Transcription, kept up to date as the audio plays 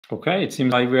Okay, it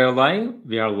seems like we are live.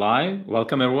 We are live.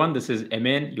 Welcome, everyone. This is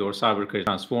Emin, your Cyber Career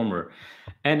Transformer.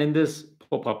 And in this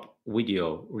pop up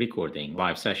video recording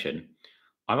live session,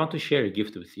 I want to share a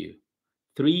gift with you.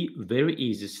 Three very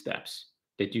easy steps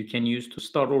that you can use to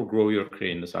start or grow your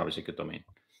career in the cybersecurity domain.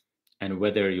 And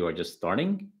whether you are just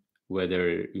starting,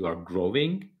 whether you are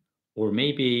growing, or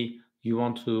maybe you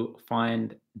want to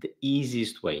find the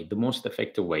easiest way, the most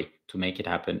effective way to make it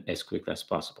happen as quickly as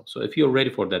possible. So if you're ready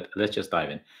for that, let's just dive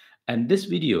in. And this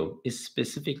video is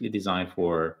specifically designed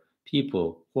for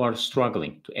people who are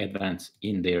struggling to advance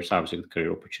in their cybersecurity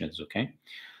career opportunities. Okay.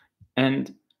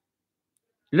 And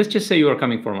let's just say you are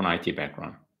coming from an IT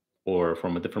background or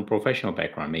from a different professional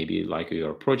background, maybe like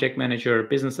you're a project manager,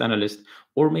 business analyst,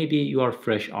 or maybe you are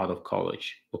fresh out of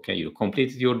college. Okay, you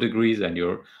completed your degrees and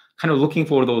you're kind of looking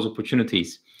for those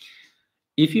opportunities.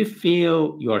 If you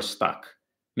feel you are stuck,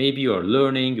 maybe you are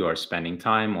learning, you are spending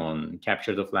time on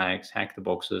capture the flags, hack the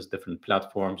boxes, different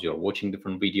platforms, you're watching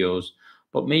different videos,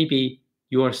 but maybe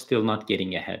you are still not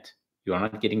getting ahead. You are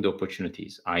not getting the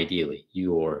opportunities. Ideally,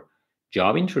 your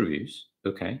job interviews,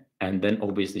 okay, and then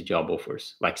obviously job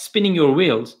offers, like spinning your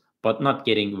wheels, but not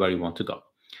getting where you want to go.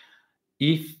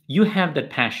 If you have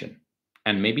that passion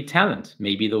and maybe talent,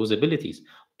 maybe those abilities,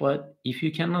 but if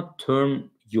you cannot turn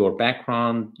your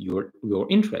background, your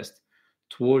interest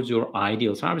towards your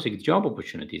ideal cybersecurity job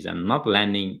opportunities and not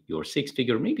landing your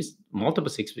six-figure, maybe multiple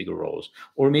six-figure roles,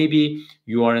 or maybe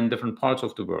you are in different parts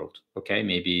of the world, okay,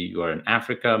 maybe you are in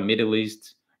Africa, Middle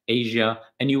East, Asia,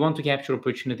 and you want to capture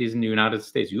opportunities in the United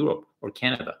States, Europe, or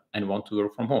Canada, and want to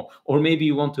work from home, or maybe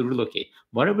you want to relocate,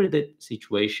 whatever the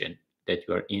situation that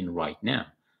you are in right now,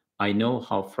 I know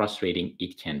how frustrating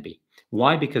it can be.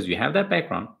 Why? Because you have that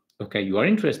background, okay, you are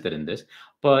interested in this,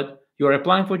 but you're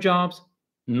applying for jobs,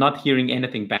 not hearing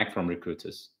anything back from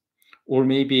recruiters. Or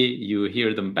maybe you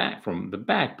hear them back from the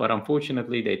back, but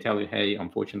unfortunately they tell you, hey,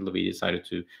 unfortunately we decided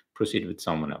to proceed with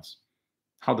someone else.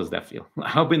 How does that feel?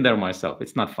 I've been there myself.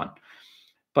 It's not fun.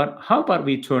 But how about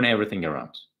we turn everything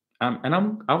around?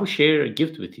 I will share a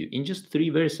gift with you in just three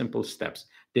very simple steps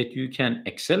that you can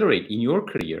accelerate in your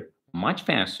career much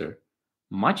faster,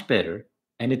 much better,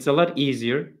 and it's a lot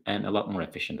easier and a lot more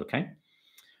efficient, okay?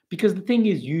 Because the thing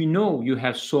is, you know you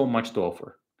have so much to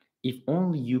offer. If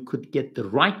only you could get the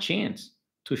right chance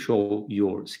to show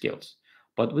your skills.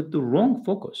 But with the wrong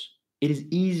focus, it is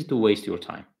easy to waste your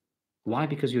time. Why?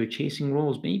 Because you're chasing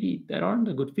roles maybe that aren't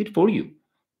a good fit for you.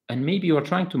 And maybe you are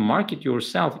trying to market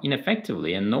yourself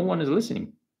ineffectively and no one is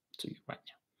listening to you right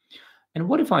now. And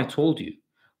what if I told you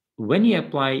when you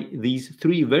apply these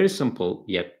three very simple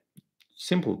yet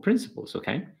simple principles,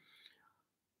 okay?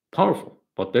 Powerful,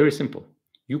 but very simple.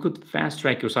 You could fast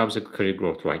track your cybersecurity career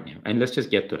growth right now. And let's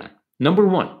just get to that. Number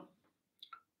one,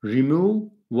 remove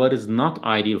what is not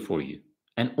ideal for you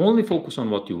and only focus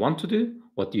on what you want to do,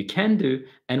 what you can do,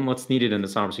 and what's needed in the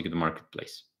cybersecurity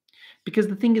marketplace. Because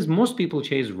the thing is, most people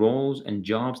chase roles and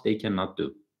jobs they cannot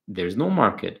do. There's no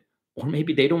market, or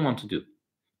maybe they don't want to do.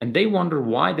 And they wonder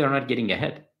why they're not getting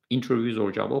ahead, interviews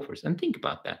or job offers. And think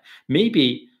about that.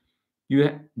 Maybe you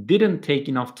didn't take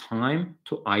enough time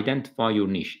to identify your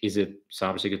niche. Is it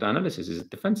cybersecurity analysis? Is it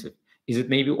defensive? Is it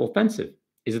maybe offensive?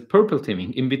 Is it purple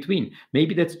teaming in between?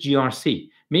 Maybe that's GRC.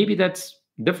 Maybe that's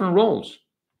different roles,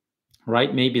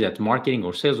 right? Maybe that's marketing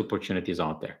or sales opportunities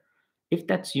out there. If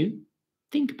that's you,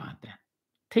 think about that.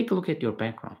 Take a look at your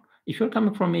background. If you're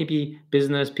coming from maybe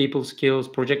business, people skills,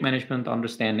 project management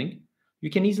understanding, you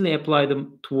can easily apply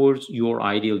them towards your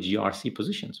ideal GRC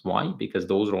positions. Why? Because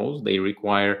those roles, they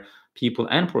require people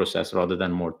and process rather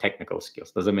than more technical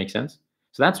skills. Does that make sense?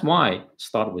 So that's why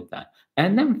start with that.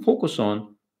 And then focus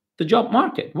on the job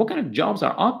market. What kind of jobs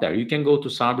are out there? You can go to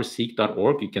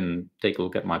cyberseek.org. You can take a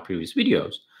look at my previous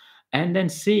videos and then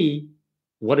see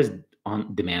what is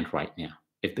on demand right now.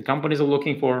 If the companies are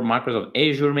looking for Microsoft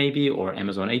Azure maybe or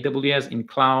Amazon AWS in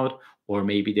cloud, or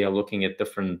maybe they are looking at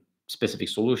different specific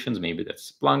solutions, maybe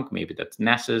that's Splunk, maybe that's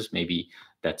Nessus, maybe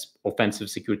that's offensive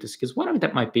security skills, whatever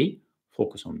that might be,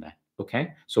 focus on that.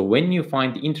 Okay. So when you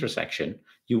find the intersection,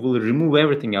 you will remove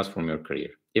everything else from your career.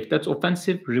 If that's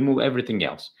offensive, remove everything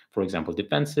else. For example,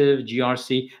 defensive,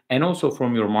 GRC, and also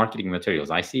from your marketing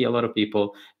materials. I see a lot of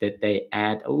people that they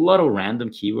add a lot of random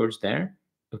keywords there.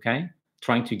 Okay.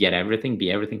 Trying to get everything,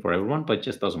 be everything for everyone, but it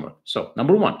just doesn't work. So,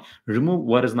 number one, remove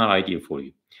what is not ideal for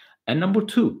you. And number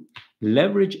two,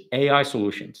 leverage AI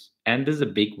solutions. And this is a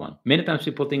big one. Many times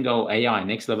people think, oh, AI,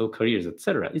 next level careers,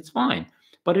 etc. It's fine,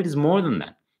 but it is more than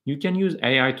that. You can use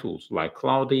AI tools like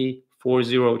Cloudy,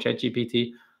 4.0,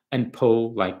 ChatGPT, and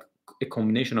Poe, like a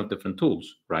combination of different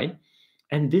tools, right?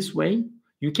 And this way,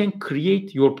 you can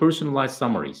create your personalized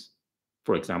summaries.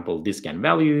 For example, discount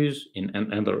values. In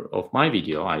another of my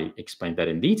video, I explained that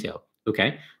in detail.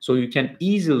 Okay, so you can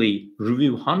easily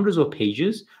review hundreds of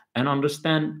pages and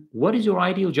understand what is your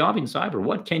ideal job in cyber.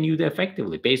 What can you do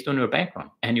effectively based on your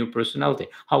background and your personality?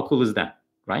 How cool is that,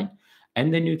 right?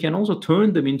 And then you can also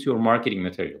turn them into your marketing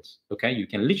materials. Okay, you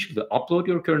can literally upload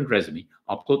your current resume,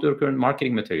 upload your current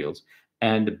marketing materials,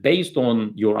 and based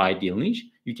on your ideal niche,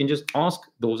 you can just ask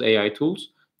those AI tools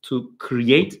to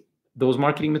create those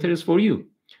marketing materials for you.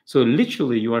 So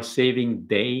literally, you are saving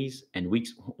days and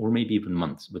weeks, or maybe even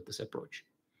months with this approach.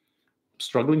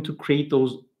 Struggling to create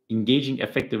those engaging,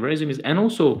 effective resumes and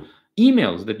also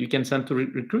emails that you can send to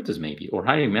recruiters, maybe, or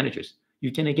hiring managers.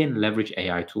 You can again leverage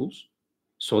AI tools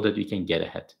so that you can get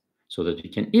ahead, so that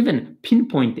you can even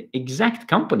pinpoint the exact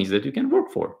companies that you can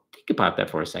work for. Think about that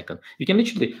for a second. You can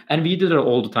literally, and we do that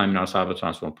all the time in our Cyber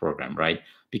Transform program, right?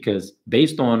 Because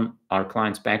based on our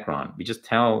client's background, we just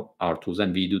tell our tools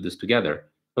and we do this together.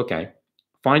 Okay,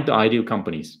 find the ideal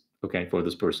companies, okay, for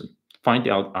this person. Find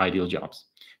the ideal jobs.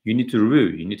 You need to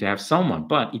review, you need to have someone,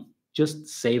 but it just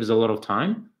saves a lot of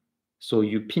time. So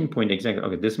you pinpoint exactly,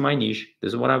 okay, this is my niche,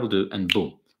 this is what I will do, and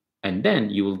boom. And then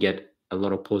you will get a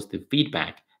lot of positive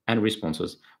feedback and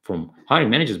responses from hiring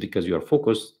managers because you are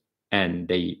focused and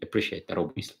they appreciate that,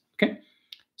 obviously. Okay.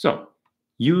 So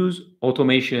use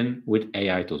automation with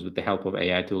AI tools, with the help of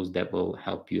AI tools that will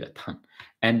help you a ton.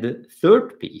 And the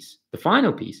third piece, the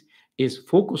final piece, is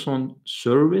focus on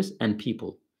service and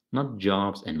people, not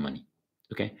jobs and money.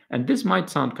 Okay. And this might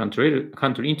sound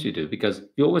counterintuitive because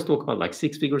we always talk about like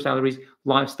six-figure salaries,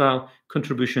 lifestyle,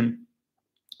 contribution.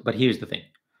 But here's the thing.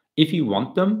 If you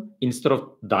want them, instead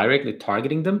of directly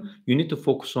targeting them, you need to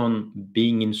focus on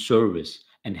being in service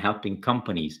and helping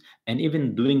companies and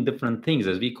even doing different things,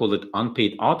 as we call it,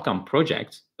 unpaid outcome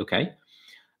projects. Okay.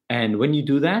 And when you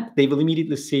do that, they will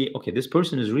immediately say, okay, this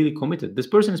person is really committed. This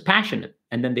person is passionate.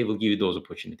 And then they will give you those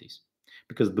opportunities.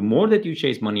 Because the more that you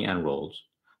chase money and roles,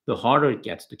 the harder it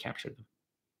gets to capture them.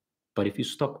 But if you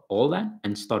stop all that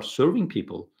and start serving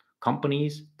people,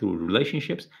 companies through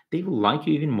relationships, they will like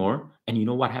you even more. And you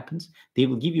know what happens? They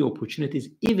will give you opportunities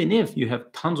even if you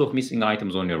have tons of missing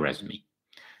items on your resume.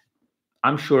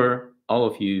 I'm sure all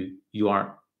of you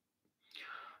are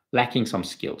lacking some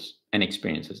skills and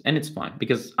experiences, and it's fine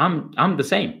because I'm the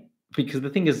same. Because the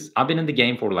thing is, I've been in the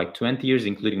game for like 20 years,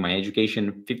 including my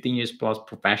education, 15 years plus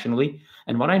professionally.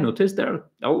 And what I noticed, there are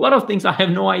a lot of things I have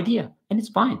no idea, and it's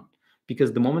fine.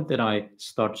 Because the moment that I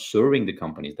start serving the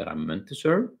companies that I'm meant to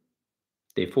serve,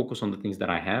 they focus on the things that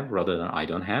I have rather than I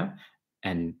don't have.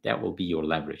 And that will be your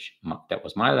leverage. That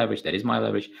was my leverage. That is my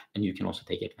leverage. And you can also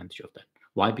take advantage of that.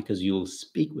 Why? Because you'll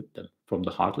speak with them from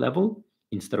the heart level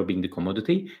instead of being the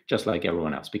commodity, just like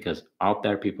everyone else. Because out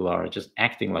there, people are just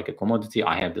acting like a commodity.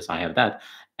 I have this, I have that.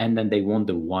 And then they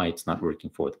wonder why it's not working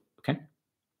for them. Okay.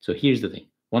 So here's the thing.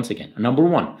 Once again, number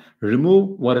one,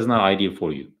 remove what is not ideal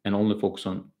for you and only focus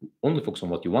on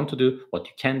what you want to do, what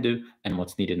you can do, and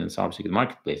what's needed in the cybersecurity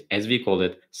marketplace, as we call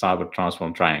it, cyber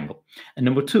transform triangle. And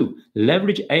number two,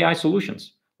 leverage AI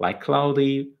solutions like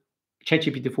Cloudy,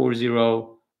 ChatGPT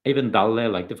 4.0, even DALL-E,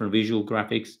 like different visual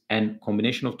graphics, and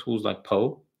combination of tools like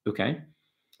Poe. Okay,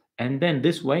 and then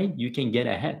this way you can get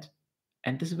ahead.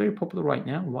 And this is very popular right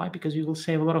now. Why? Because you will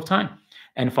save a lot of time.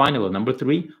 And finally, number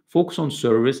three, focus on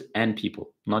service and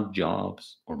people, not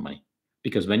jobs or money.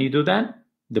 Because when you do that,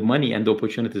 the money and the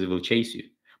opportunities will chase you.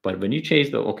 But when you chase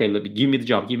the, okay, give me the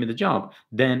job, give me the job,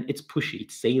 then it's pushy,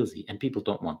 it's salesy, and people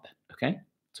don't want that. Okay?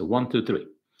 So one, two, three.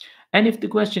 And if the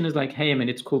question is like, hey, I mean,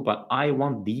 it's cool, but I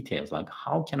want details, like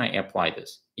how can I apply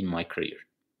this in my career?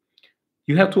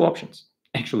 You have two options,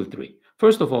 actually three.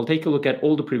 First of all, take a look at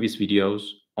all the previous videos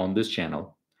on this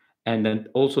channel, and then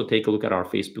also take a look at our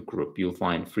Facebook group. You'll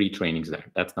find free trainings there.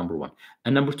 That's number one.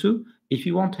 And number two, if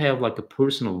you want to have like a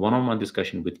personal one-on-one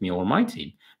discussion with me or my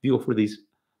team, we offer these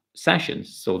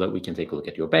sessions so that we can take a look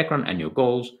at your background and your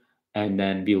goals, and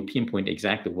then we'll pinpoint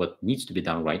exactly what needs to be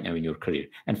done right now in your career.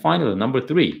 And finally, number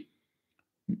three,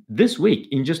 this week,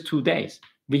 in just 2 days,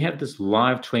 we have this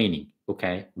live training,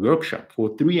 okay, workshop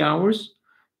for 3 hours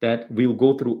that we'll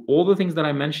go through all the things that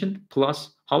I mentioned,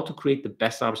 plus how to create the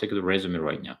best cybersecurity resume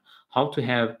right now, how to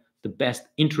have the best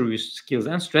interview skills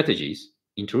and strategies,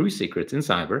 interview secrets in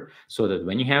cyber, so that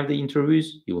when you have the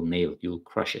interviews, you will nail it, you will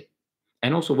crush it.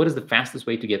 And also, what is the fastest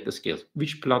way to get the skills?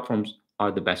 Which platforms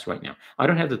are the best right now? I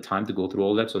don't have the time to go through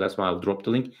all that, so that's why I'll drop the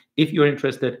link. If you're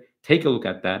interested, take a look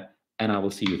at that, and I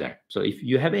will see you there. So if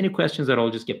you have any questions at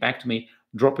all, just get back to me.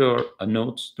 Drop your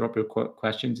notes, drop your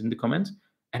questions in the comments,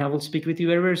 and I will speak with you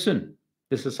very, very soon.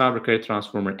 This is Cyber Career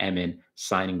Transformer Emin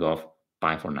signing off.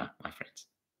 Bye for now, my friends.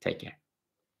 Take care.